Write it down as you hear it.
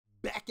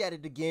at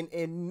it again,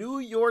 and New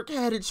York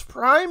had its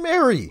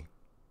primary.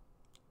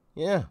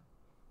 Yeah.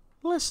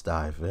 Let's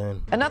dive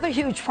in. Another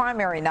huge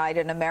primary night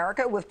in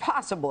America with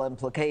possible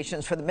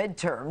implications for the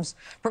midterms.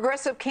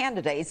 Progressive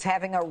candidates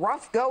having a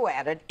rough go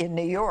at it in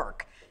New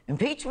York.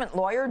 Impeachment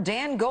lawyer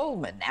Dan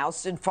Goldman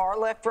ousted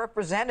far-left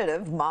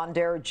Representative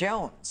Mondaire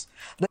Jones.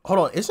 Hold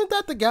on, isn't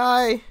that the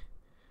guy?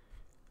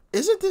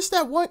 Isn't this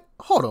that one?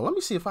 Hold on, let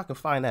me see if I can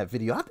find that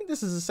video. I think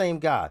this is the same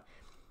guy.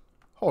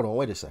 Hold on,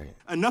 wait a second.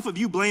 Enough of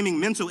you blaming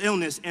mental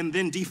illness and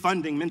then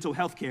defunding mental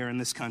health care in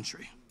this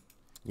country.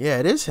 Yeah,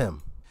 it is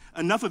him.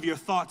 Enough of your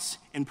thoughts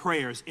and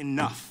prayers.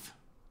 Enough.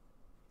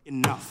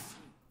 Enough.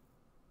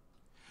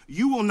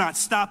 You will not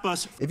stop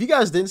us. If you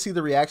guys didn't see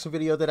the reaction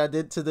video that I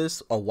did to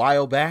this a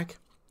while back,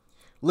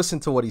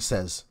 listen to what he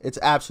says. It's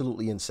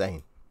absolutely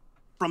insane.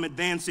 From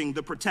advancing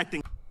the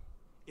Protecting.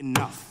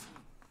 Enough.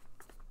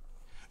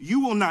 You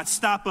will not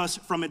stop us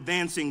from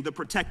advancing the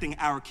Protecting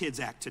Our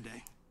Kids Act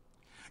today.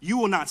 You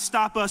will not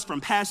stop us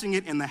from passing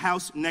it in the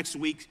House next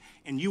week,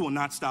 and you will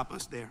not stop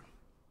us there.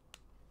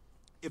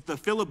 If the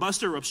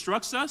filibuster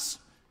obstructs us,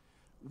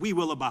 we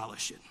will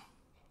abolish it.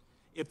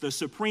 If the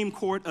Supreme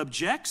Court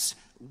objects,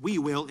 we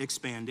will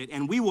expand it.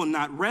 And we will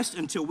not rest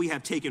until we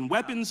have taken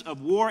weapons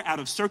of war out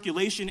of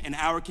circulation in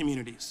our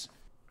communities.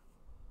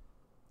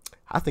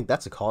 I think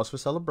that's a cause for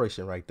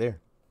celebration right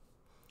there.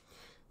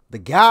 The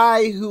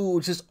guy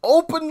who just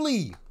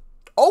openly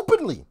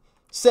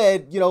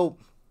said, you know,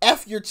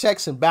 F your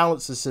checks and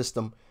balances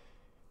system.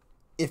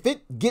 If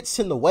it gets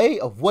in the way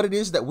of what it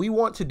is that we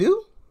want to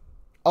do,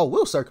 oh,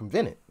 we'll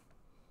circumvent it.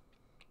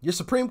 Your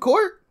Supreme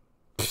Court?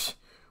 Psh,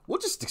 we'll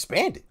just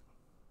expand it.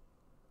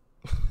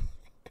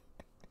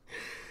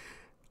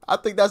 I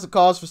think that's a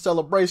cause for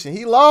celebration.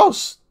 He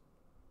lost.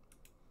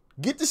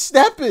 Get to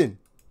stepping.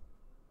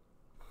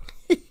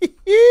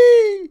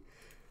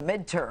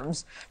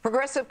 Midterms,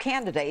 progressive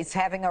candidates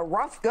having a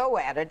rough go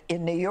at it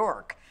in New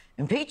York.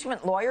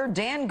 Impeachment lawyer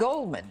Dan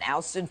Goldman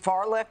ousted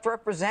far-left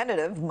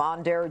Representative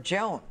Mondaire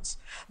Jones.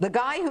 The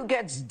guy who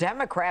gets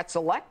Democrats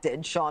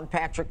elected, Sean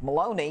Patrick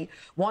Maloney,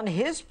 won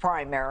his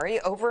primary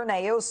over an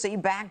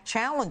AOC-backed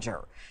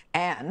challenger.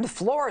 And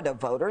Florida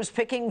voters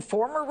picking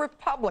former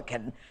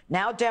Republican,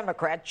 now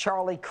Democrat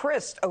Charlie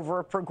Crist over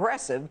a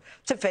progressive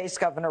to face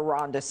Governor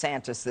Ron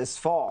DeSantis this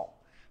fall.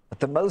 But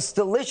the most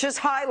delicious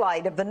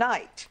highlight of the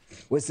night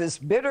was this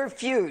bitter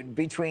feud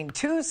between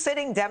two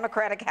sitting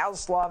Democratic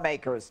House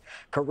lawmakers.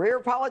 Career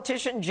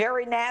politician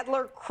Jerry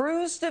Nadler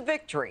cruised to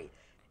victory,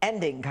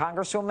 ending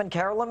Congresswoman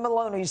Carolyn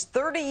Maloney's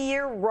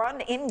 30-year run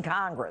in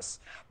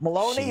Congress.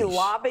 Maloney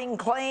lobbing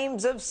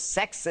claims of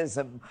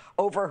sexism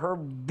over her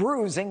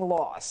bruising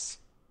loss.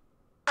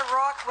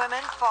 Rock women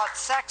fought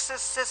sexist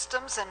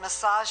systems and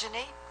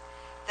misogyny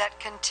that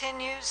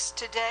continues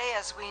today,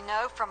 as we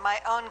know from my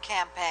own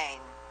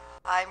campaign.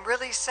 I'm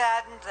really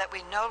saddened that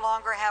we no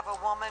longer have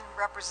a woman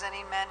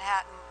representing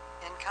Manhattan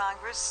in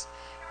Congress,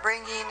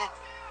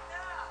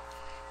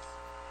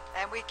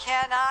 and we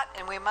cannot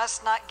and we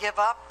must not give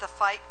up. The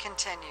fight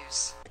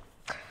continues.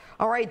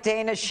 All right,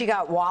 Dana, she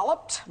got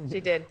walloped. She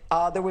did.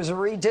 There was a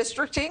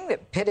redistricting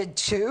that pitted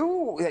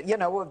two,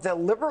 of the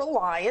liberal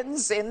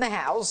lions in the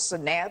House,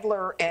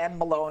 Nadler and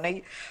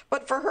Maloney.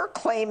 But for her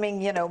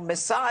claiming,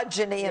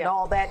 misogyny and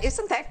all that,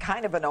 isn't that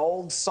kind of an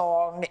old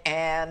song?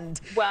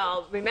 And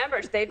well,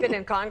 remember, they've been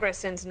in Congress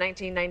since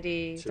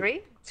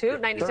 1993.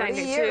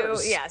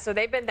 1992. Yeah, so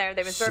they've been there.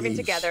 They've been serving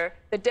together.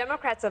 The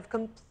Democrats have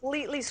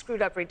completely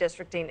screwed up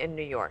redistricting in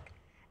New York.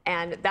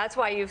 And that's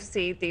why you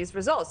see these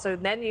results. So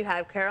then you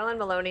have Carolyn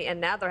Maloney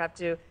and Nadler have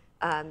to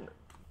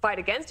fight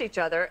against each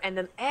other. And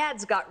the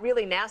ads got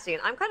really nasty.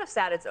 And I'm kind of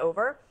sad it's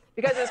over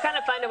because it was kind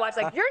of fun to watch.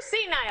 Like, you're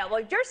senile.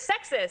 Like, you're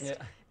sexist.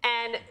 Yeah.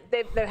 And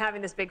they're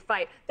having this big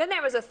fight. Then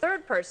there was a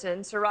third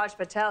person, Suraj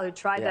Patel, who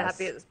tried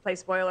to play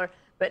spoiler.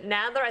 But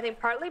Nadler, I think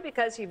partly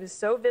because he was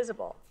so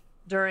visible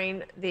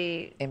during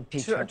the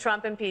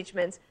Trump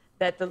impeachments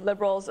that the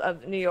liberals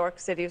of New York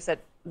City said,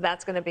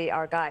 that's going to be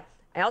our guy.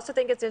 I also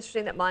think it's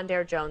interesting that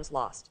Mondaire Jones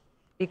lost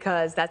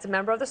because that's a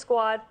member of the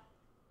squad,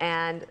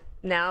 and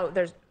now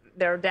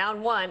they're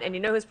down one. And you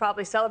know who's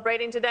probably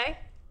celebrating today?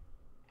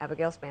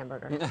 Abigail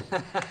Spanberger.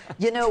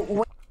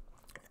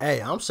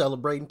 Hey, I'm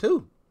celebrating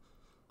too.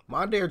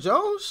 Mondaire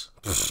Jones,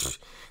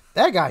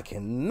 that guy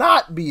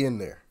cannot be in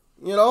there,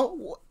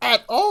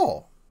 at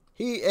all.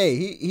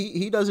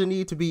 He doesn't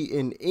need to be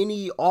in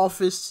any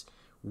office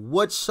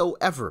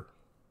whatsoever.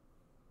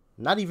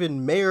 Not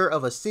even mayor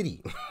of a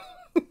city.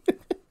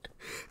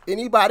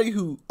 Anybody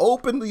who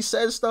openly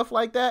says stuff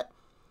like that,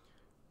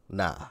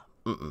 nah.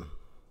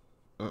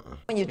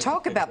 When you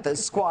talk about the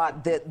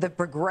squad, the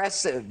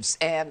progressives,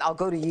 and I'll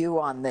go to you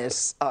on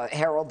this,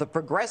 Harold, the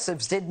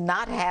progressives did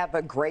not have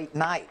a great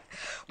night.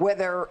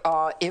 Whether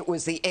it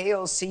was the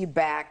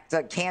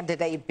AOC-backed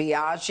candidate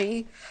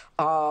Biaggi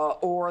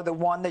or the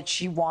one that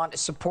she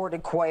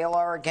supported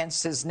Cuellar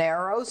against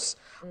Cisneros,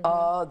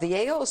 the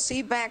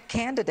AOC-backed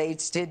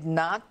candidates did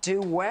not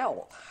do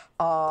well.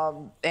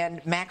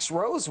 And Max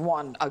Rose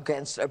won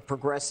against a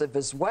progressive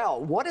as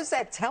well. What does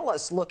that tell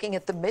us looking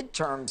at the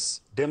midterms?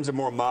 Dems are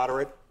more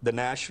moderate. The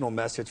national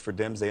message for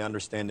Dems, they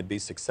understand to be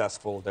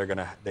successful,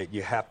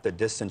 you have to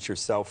distance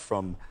yourself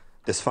from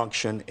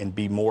dysfunction and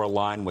be more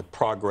aligned with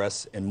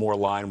progress and more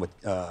aligned with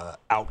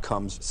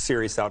outcomes,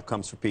 serious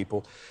outcomes for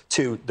people.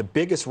 Two, the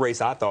biggest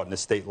race I thought in the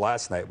state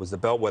last night was the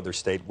bellwether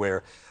state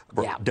where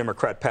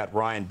Democrat Pat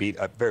Ryan beat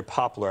a very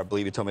popular, I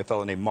believe he told me, a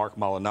fellow named Mark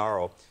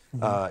Molinaro.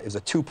 It was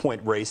a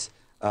 2-point race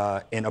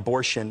in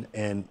abortion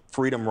and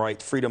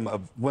freedom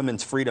of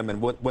women's freedom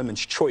and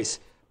women's choice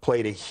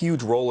played a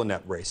huge role in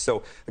that race.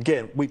 So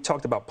again, we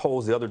talked about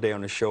polls the other day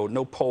on the show.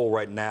 No poll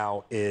right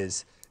now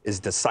is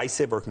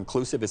decisive or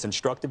conclusive. It's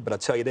instructive, but I'll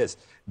tell you this.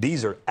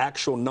 These are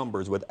actual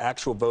numbers with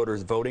actual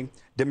voters voting.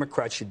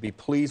 Democrats should be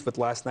pleased with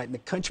last night, and the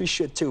country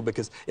should too,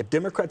 because if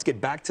Democrats get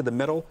back to the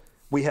middle,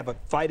 we have a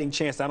fighting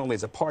chance, not only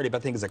as a party, but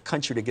I think as a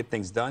country to get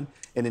things done.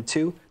 And then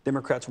two,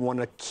 Democrats won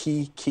a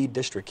key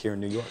district here in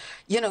New York.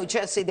 You know,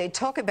 Jesse, they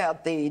talk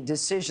about the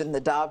decision, the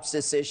Dobbs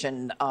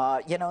decision,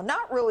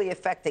 not really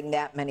affecting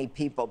that many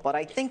people. But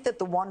I think that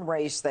the one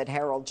race that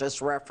Harold just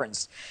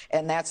referenced,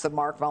 and that's the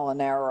Mark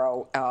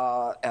Molinaro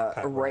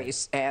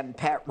race and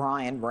Pat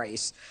Ryan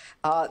race,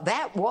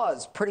 that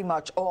was pretty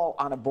much all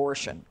on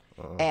abortion.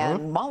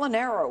 And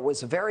Molinaro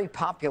was a very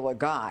popular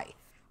guy.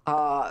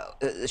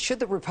 Should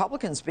the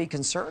Republicans be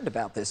concerned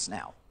about this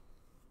now?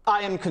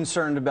 I am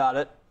concerned about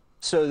it,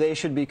 so they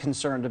should be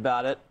concerned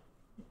about it.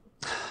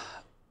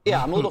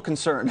 Yeah, I'm a little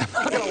concerned.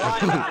 I'm not going to lie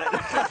about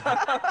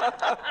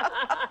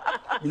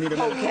it.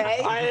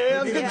 Okay. I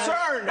am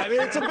concerned. I mean,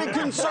 it's a big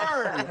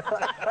concern.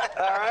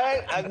 All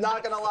right? I'm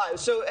not going to lie.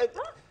 So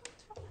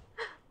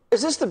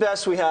is this the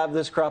best we have,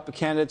 this crop of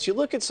candidates? You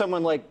look at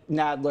someone like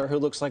Nadler, who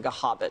looks like a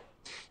hobbit.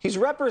 He's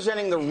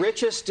representing the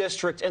richest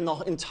district in the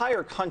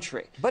entire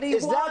country. But he won.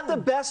 Is that the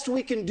best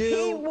we can do?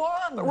 He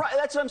won. Right,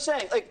 that's what I'm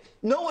saying. Like,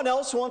 no one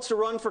else wants to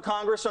run for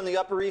Congress on the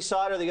Upper East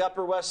Side or the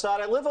Upper West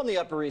Side. I live on the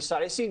Upper East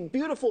Side. I see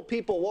beautiful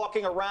people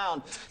walking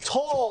around,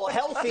 tall,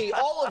 healthy,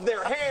 all of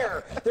their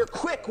hair. They're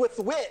quick with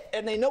wit,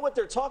 and they know what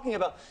they're talking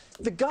about.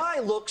 The guy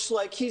looks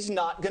like he's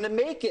not going to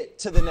make it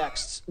to the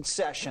next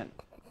session.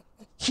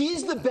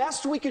 He's the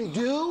best we can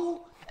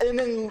do, and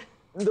then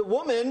the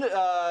woman,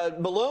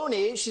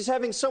 Maloney, she's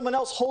having someone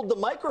else hold the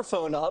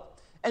microphone up,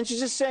 and she's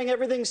just saying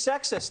everything's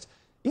sexist.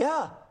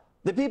 Yeah,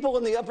 the people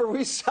in the Upper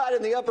East Side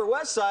and the Upper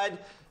West Side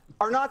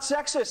are not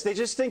sexist. They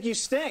just think you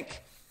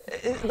stink.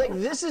 Like,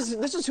 this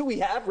is who we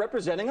have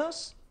representing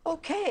us?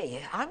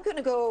 Okay, I'm going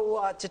to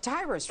go to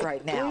Tyrus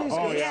right now.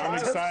 Oh, yeah, I'm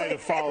excited to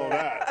follow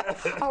that.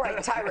 All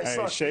right, Tyrus. Hey,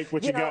 look, shake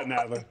what you got,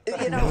 Nadler.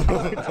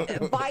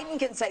 Biden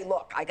can say,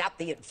 look, I got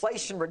the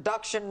Inflation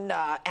Reduction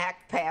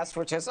Act passed,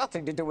 which has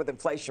nothing to do with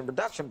inflation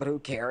reduction, but who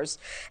cares?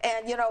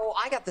 And,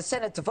 I got the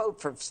Senate to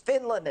vote for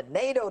Finland and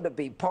NATO to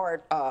be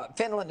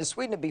Finland and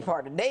Sweden to be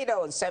part of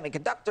NATO and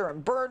semiconductor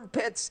and burn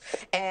pits.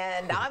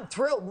 And I'm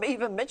thrilled.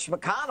 Even Mitch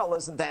McConnell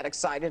isn't that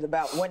excited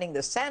about winning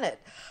the Senate.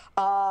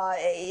 Are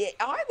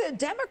the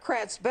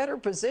Democrats better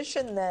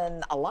positioned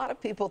than a lot of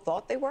people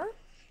thought they were?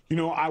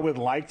 I would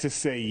like to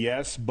say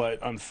yes, but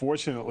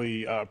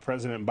unfortunately,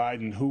 President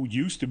Biden, who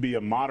used to be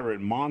a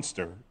moderate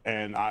monster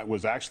and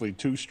was actually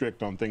too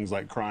strict on things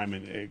like crime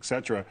and et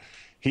cetera,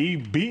 he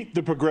beat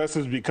the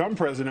progressives to become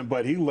president,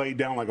 but he laid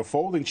down like a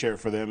folding chair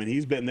for them, and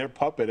he's been their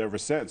puppet ever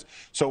since.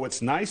 So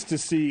it's nice to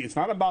see. It's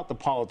not about the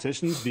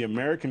politicians. The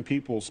American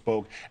people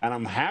spoke, and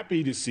I'm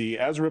happy to see,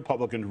 as a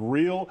Republican,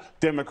 real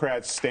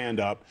Democrats stand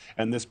up,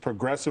 and this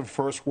progressive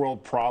first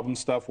world problem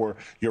stuff where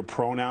your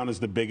pronoun is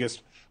the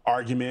biggest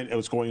argument,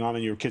 what's going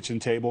on your kitchen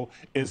table,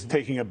 is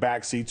taking a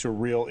backseat to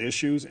real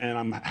issues. And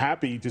I'm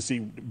happy to see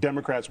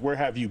Democrats, where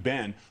have you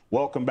been?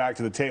 Welcome back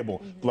to the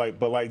table.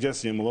 But like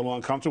Jesse, I'm a little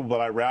uncomfortable,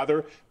 but I'd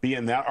rather be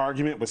in that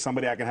argument with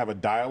somebody I can have a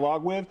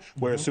dialogue with,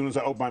 where as soon as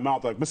I open my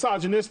mouth, like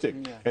misogynistic.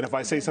 And if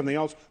I say something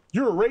else,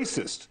 you're a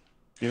racist.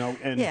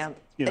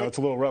 It's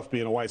a little rough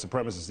being a white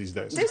supremacist these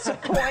days.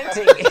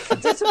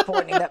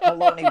 Disappointing that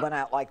Maloney went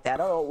out like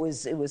that. Oh,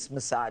 it was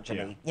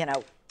misogyny.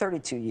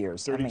 32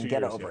 years. 32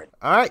 get years, over it.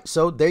 All right,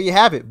 so there you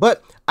have it.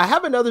 But I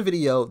have another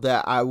video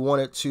that I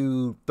wanted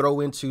to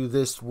throw into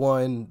this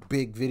one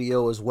big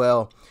video as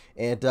well,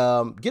 and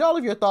get all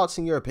of your thoughts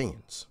and your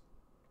opinions.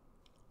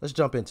 Let's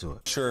jump into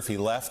it. Sure, if he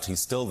left, he's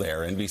still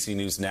there. NBC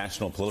News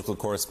national political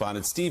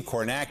correspondent Steve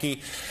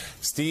Kornacki.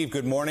 Steve,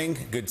 good morning.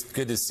 Good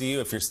to see you.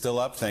 If you're still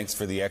up, thanks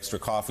for the extra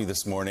coffee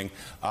this morning.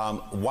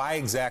 Why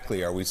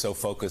exactly are we so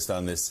focused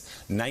on this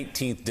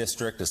 19th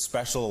district, a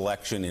special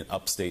election in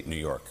upstate New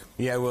York?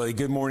 Yeah, Willie,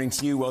 good morning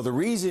to you. Well, the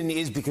reason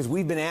is because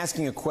we've been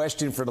asking a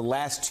question for the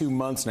last 2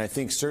 months, and I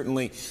think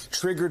certainly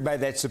triggered by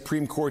that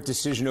Supreme Court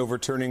decision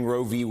overturning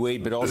Roe v.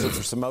 Wade, but also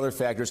for some other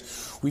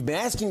factors. We've been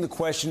asking the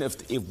question of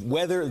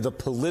whether the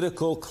police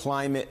political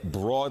climate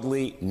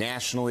broadly,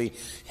 nationally,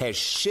 has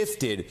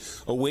shifted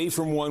away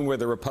from one where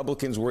the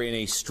Republicans were in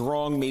a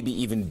strong, maybe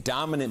even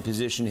dominant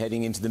position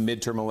heading into the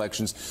midterm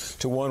elections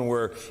to one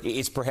where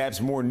it's perhaps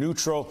more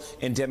neutral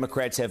and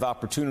Democrats have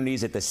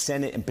opportunities at the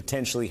Senate and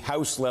potentially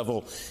House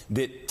level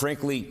that,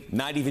 frankly,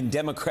 not even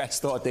Democrats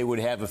thought they would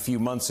have a few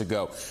months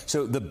ago.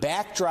 So the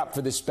backdrop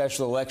for this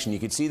special election, you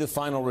can see the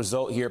final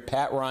result here.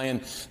 Pat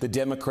Ryan, the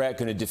Democrat,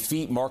 going to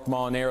defeat Mark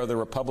Molinaro, the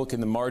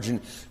Republican, the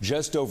margin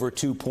just over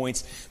 2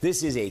 points.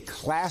 This is a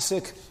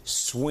classic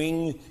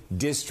swing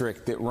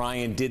district that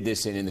Ryan did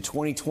this in. In the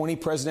 2020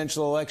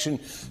 presidential election,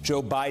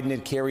 Joe Biden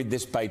had carried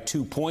this by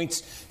 2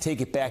 points.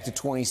 Take it back to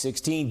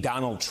 2016.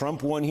 Donald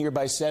Trump won here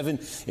by 7.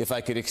 If I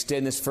could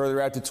extend this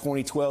further out to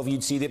 2012,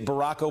 you'd see that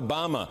Barack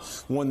Obama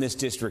won this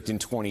district in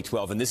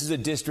 2012. And this is a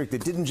district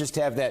that didn't just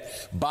have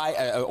that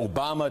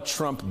Obama,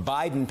 Trump,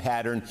 Biden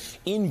pattern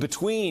in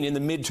between in the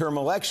midterm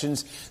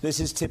elections. This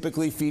has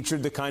typically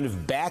featured the kind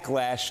of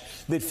backlash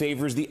that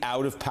favors the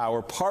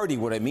out-of-power party.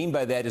 What I mean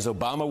by that is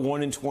Obama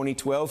won in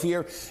 2012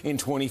 here. In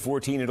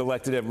 2014, it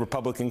elected a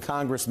Republican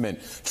congressman.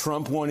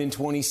 Trump won in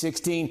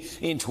 2016.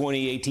 In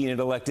 2018, it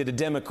elected a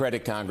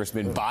Democratic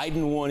congressman.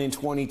 Biden won in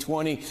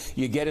 2020.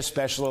 You get a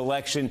special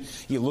election.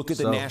 You look at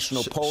the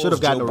national polls. Joe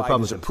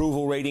Biden's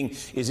approval rating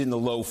is in the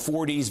low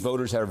 40s.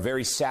 Voters are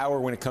very sour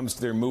when it comes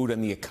to their mood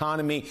on the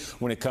economy,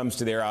 when it comes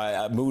to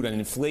their mood on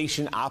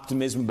inflation,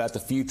 optimism about the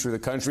future of the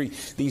country.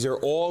 These are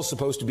all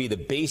supposed to be the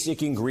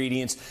basic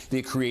ingredients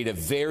that create a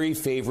very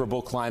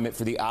favorable climate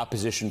for the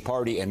opposition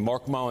party. And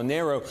Mark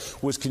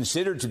Molinaro was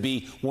considered to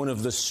be one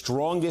of the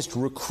strongest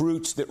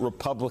recruits that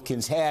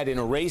Republicans had in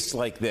a race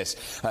like this.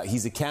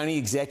 He's a county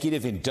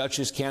executive in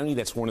Dutchess County.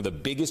 That's one of the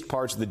biggest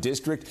parts of the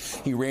district.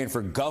 He ran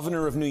for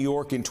governor of New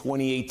York in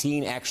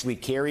 2018, actually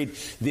carried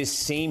this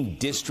same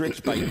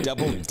district by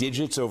double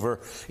digits over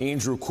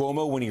Andrew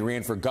Cuomo when he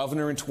ran for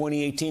governor in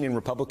 2018. And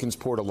Republicans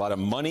poured a lot of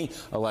money,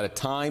 a lot of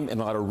time, and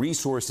a lot of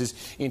resources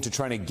into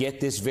trying to get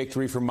this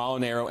victory for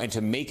Molinaro and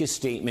to make a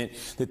statement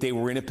that they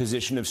were in a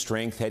position of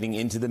strength heading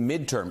into the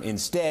midterm.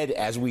 Instead,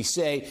 as we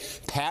say,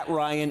 Pat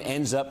Ryan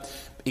ends up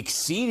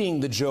exceeding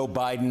the Joe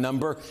Biden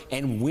number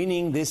and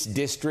winning this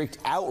district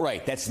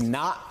outright. That's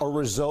not a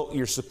result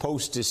you're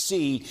supposed to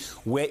see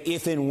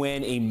if and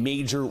when a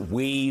major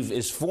wave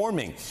is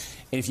forming.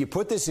 And if you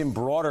put this in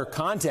broader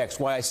context,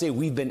 why I say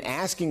we've been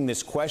asking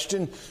this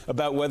question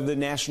about whether the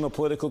national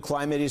political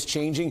climate is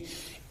changing,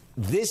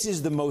 this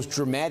is the most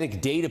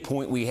dramatic data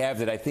point we have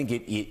that I think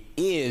it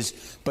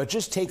is. But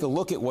just take a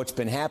look at what's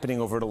been happening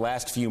over the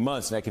last few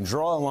months. And I can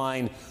draw a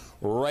line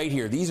right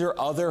here. These are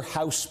other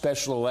House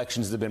special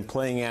elections that have been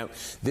playing out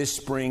this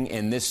spring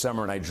and this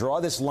summer. And I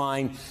draw this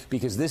line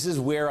because this is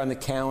where on the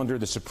calendar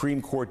the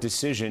Supreme Court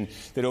decision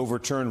that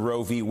overturned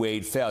Roe v.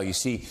 Wade fell. You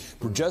see,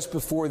 just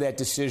before that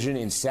decision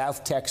in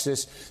South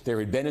Texas, there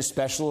had been a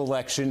special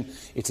election.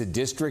 It's a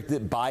district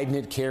that Biden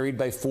had carried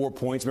by 4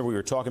 points. Remember, we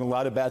were talking a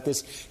lot about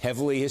this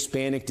heavily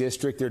Hispanic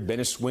district. There had been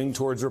a swing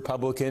towards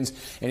Republicans.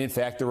 And in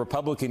fact, the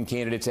Republican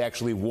candidates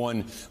actually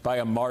won by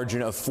a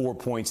margin of 4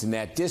 points in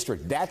that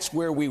district. That's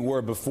where we were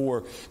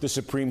before the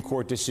Supreme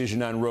Court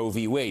decision on Roe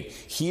v. Wade.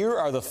 Here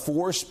are the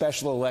 4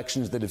 special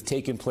elections that have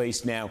taken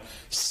place now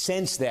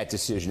since that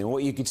decision. And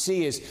what you could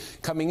see is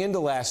coming into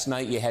last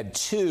night, you had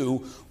 2,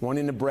 one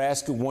in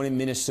Nebraska, one in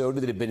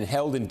Minnesota, that had been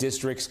held in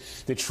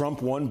districts that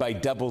Trump won by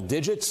double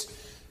digits.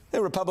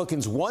 The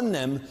Republicans won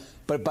them,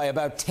 but by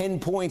about 10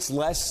 points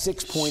less,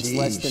 6 points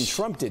less than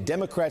Trump did.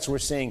 Democrats were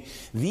saying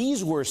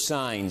these were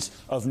signs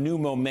of new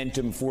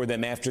momentum for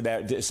them after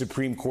that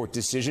Supreme Court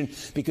decision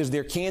because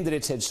their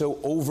candidates had so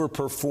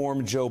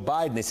overperformed Joe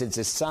Biden. They said it's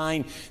a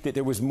sign that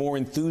there was more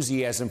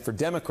enthusiasm for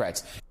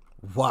Democrats.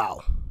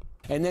 Wow.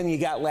 And then you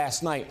got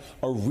last night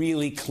a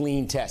really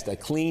clean test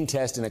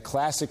in a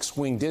classic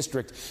swing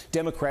district.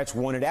 Democrats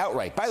won it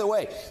outright. By the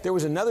way, there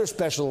was another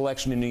special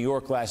election in New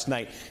York last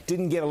night.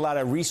 Didn't get a lot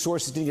of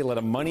resources, didn't get a lot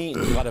of money, a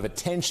lot of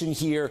attention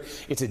here.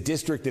 It's a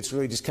district that's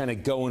really just kind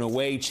of going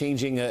away,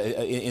 changing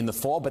in the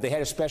fall. But they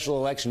had a special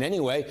election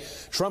anyway.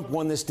 Trump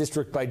won this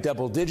district by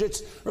double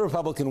digits. A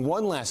Republican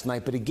won last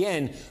night. But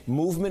again,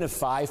 movement of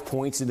 5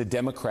 points in the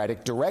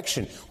Democratic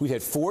direction. We've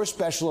had 4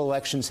 special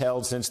elections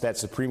held since that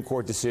Supreme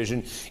Court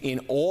decision.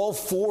 In all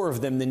 4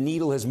 of them, the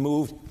needle has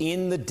moved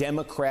in the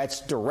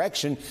Democrats'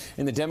 direction,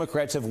 and the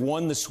Democrats have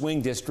won the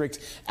swing district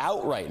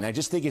outright. And I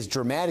just think it's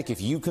dramatic if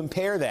you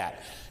compare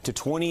that to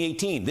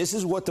 2018. This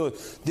is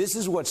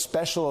what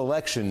special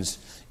elections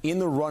in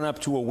the run-up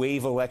to a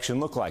wave election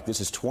look like.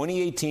 This is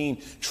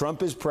 2018.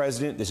 Trump is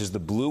president. This is the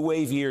blue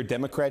wave year.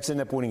 Democrats end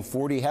up winning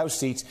 40 House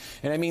seats.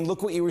 And I mean,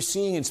 look what you were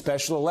seeing in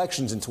special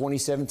elections in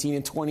 2017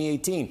 and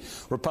 2018.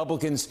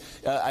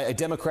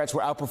 Democrats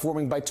were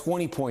outperforming by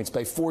 20 points,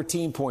 by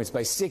 14 points,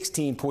 by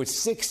 16 points.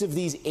 6 of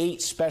these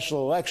 8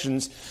 special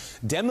elections,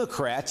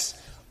 Democrats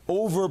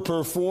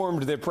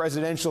overperformed their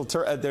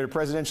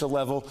presidential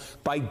level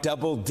by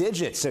double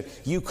digits. So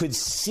you could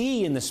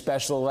see in the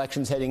special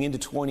elections heading into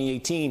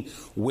 2018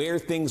 where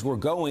things were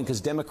going because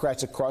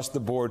Democrats across the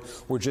board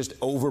were just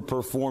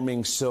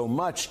overperforming so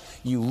much.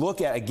 You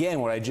look at, again,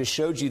 what I just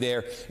showed you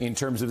there in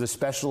terms of the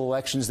special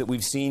elections that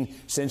we've seen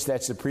since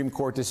that Supreme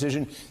Court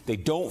decision, they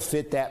don't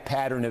fit that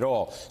pattern at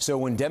all. So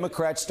when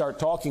Democrats start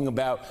talking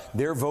about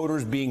their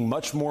voters being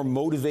much more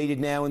motivated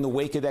now in the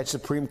wake of that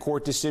Supreme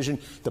Court decision,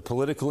 the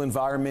political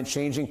environment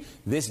changing,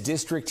 this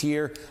district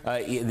here,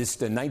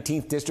 the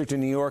 19th district in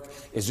New York,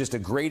 is just a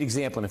great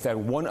example. And in fact,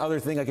 one other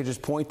thing I could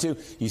just point to,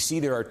 you see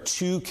there are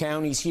two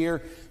counties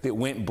here that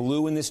went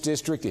blue in this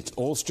district. It's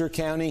Ulster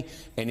County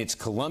and it's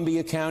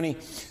Columbia County.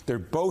 They're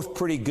both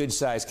pretty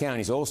good-sized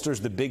counties.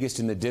 Ulster's the biggest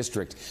in the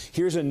district.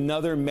 Here's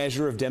another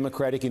measure of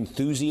Democratic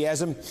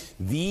enthusiasm.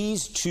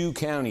 These two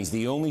counties,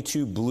 the only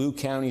two blue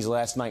counties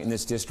last night in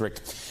this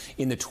district,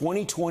 in the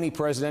 2020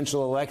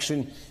 presidential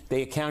election,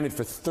 they accounted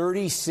for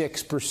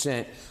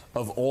 36%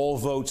 of all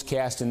votes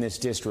cast in this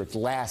district.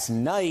 Last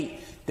night,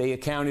 they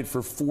accounted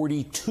for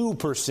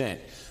 42%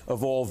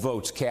 of all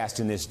votes cast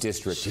in this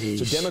district. Jeez.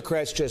 So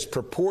Democrats just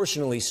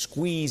proportionally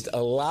squeezed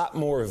a lot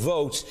more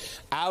votes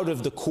out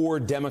of the core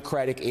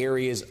Democratic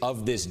areas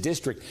of this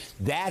district.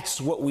 That's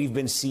what we've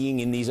been seeing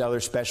in these other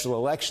special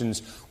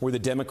elections where the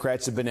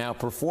Democrats have been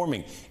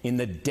outperforming. In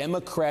the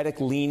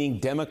Democratic-leaning,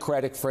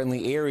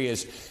 Democratic-friendly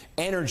areas,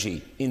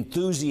 energy,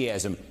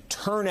 enthusiasm,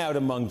 turnout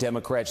among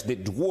Democrats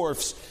that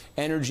dwarfs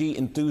energy,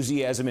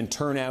 enthusiasm, and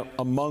turnout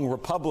among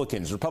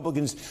Republicans.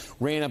 Republicans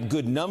ran up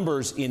good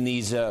numbers in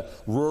these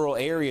rural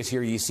areas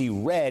here. You see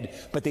red,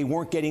 but they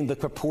weren't getting the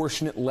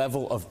proportionate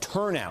level of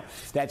turnout.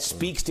 That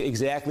speaks to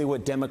exactly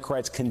what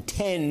Democrats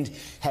contend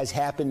has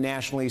happened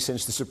nationally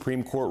since the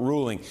Supreme Court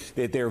ruling,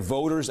 that their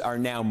voters are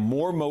now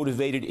more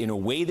motivated in a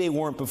way they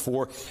weren't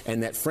before,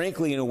 and that,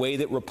 frankly, in a way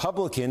that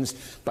Republicans,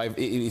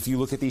 if you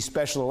look at these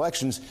special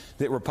elections,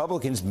 that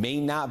Republicans may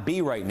not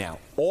be right now.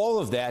 All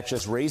of that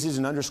just raises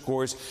and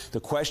underscores the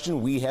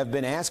question we have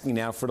been asking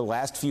now for the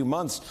last few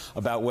months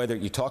about whether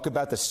you talk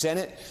about the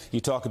Senate, you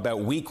talk about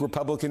weak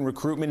Republican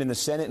recruitment in the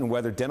Senate, and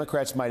whether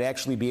Democrats might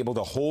actually be able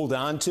to hold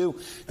on to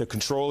the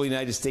control of the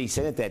United States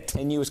Senate, that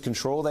tenuous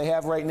control they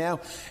have right now.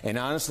 And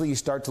honestly, you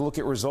start to look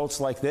at results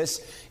like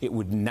this, it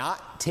would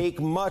not take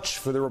much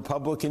for the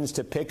Republicans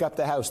to pick up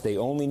the House. They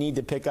only need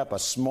to pick up a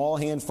small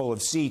handful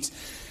of seats.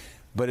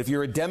 But if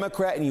you're a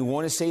Democrat and you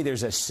want to say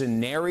there's a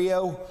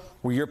scenario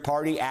where your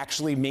party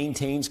actually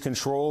maintains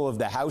control of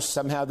the House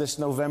somehow this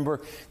November,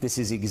 this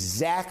is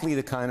exactly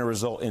the kind of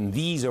result, and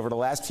these over the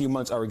last few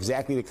months are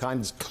exactly the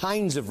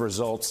kinds of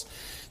results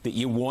that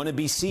you want to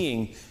be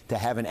seeing to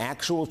have an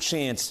actual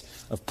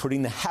chance of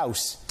putting the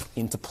House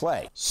into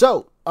play.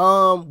 So,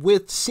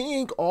 with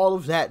seeing all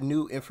of that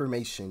new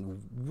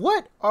information,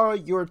 what are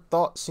your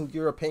thoughts and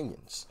your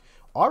opinions?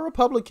 Are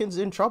Republicans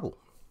in trouble?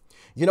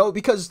 You know,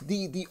 because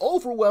the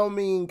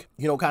overwhelming,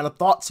 kind of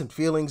thoughts and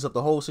feelings of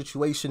the whole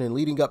situation and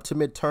leading up to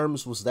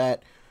midterms was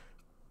that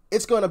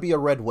it's going to be a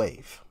red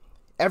wave.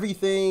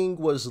 Everything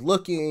was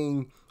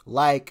looking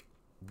like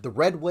the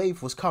red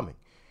wave was coming.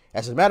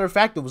 As a matter of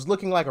fact, it was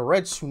looking like a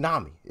red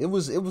tsunami. It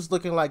was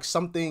looking like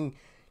something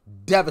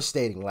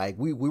devastating. Like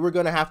we were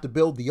going to have to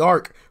build the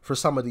ark for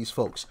some of these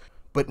folks.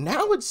 But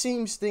now it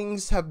seems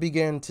things have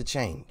begun to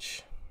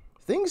change.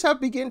 Things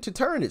have begun to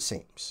turn, it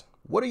seems.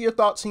 What are your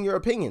thoughts and your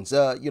opinions?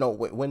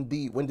 When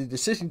the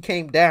decision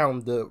came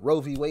down, the Roe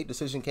v. Wade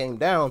decision came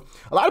down,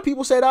 a lot of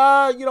people said,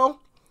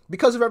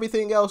 because of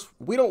everything else,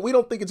 we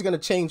don't think it's going to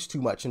change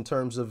too much in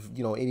terms of,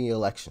 any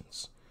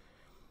elections.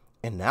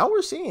 And now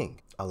we're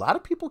seeing a lot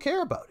of people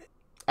care about it.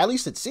 At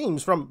least it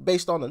seems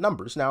based on the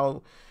numbers.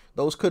 Now,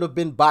 those could have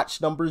been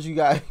botched numbers, you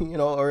got,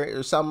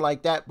 or something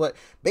like that. But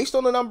based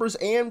on the numbers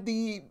and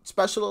the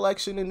special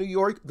election in New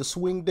York, the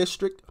swing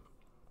district,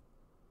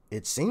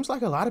 it seems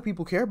like a lot of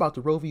people care about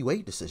the Roe v.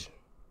 Wade decision.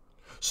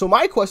 So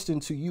my question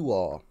to you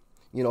all,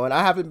 and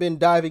I haven't been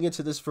diving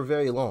into this for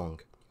very long.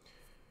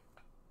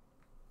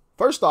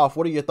 First off,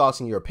 what are your thoughts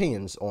and your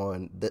opinions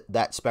on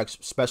that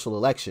special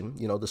election,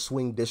 the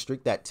swing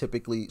district that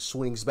typically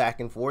swings back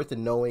and forth,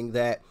 and knowing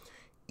that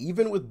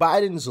even with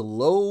Biden's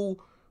low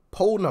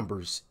poll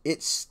numbers,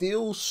 it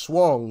still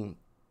swung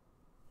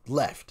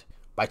left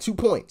by 2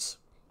 points.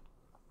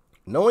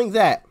 Knowing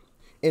that,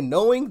 and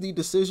knowing the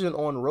decision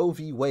on Roe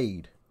v.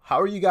 Wade, how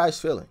are you guys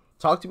feeling?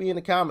 Talk to me in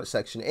the comment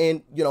section.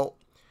 And,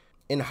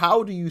 and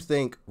how do you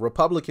think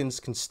Republicans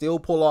can still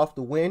pull off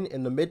the win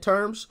in the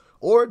midterms?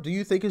 Or do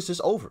you think it's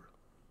just over?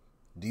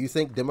 Do you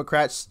think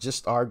Democrats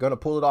just are going to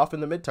pull it off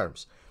in the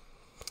midterms?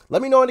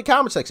 Let me know in the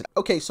comment section.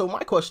 Okay, so my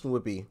question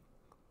would be,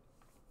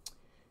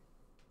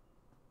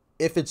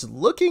 if it's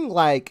looking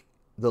like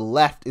the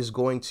left is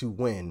going to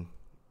win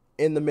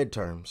in the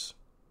midterms,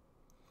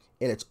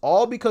 and it's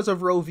all because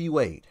of Roe v.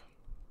 Wade,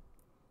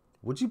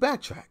 would you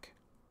backtrack?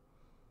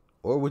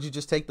 Or would you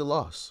just take the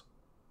loss?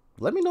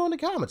 Let me know in the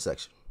comment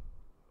section.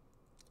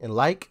 And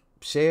like,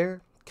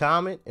 share,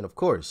 comment, and of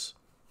course,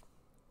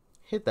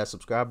 hit that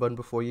subscribe button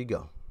before you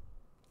go.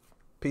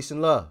 Peace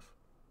and love.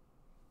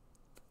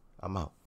 I'm out.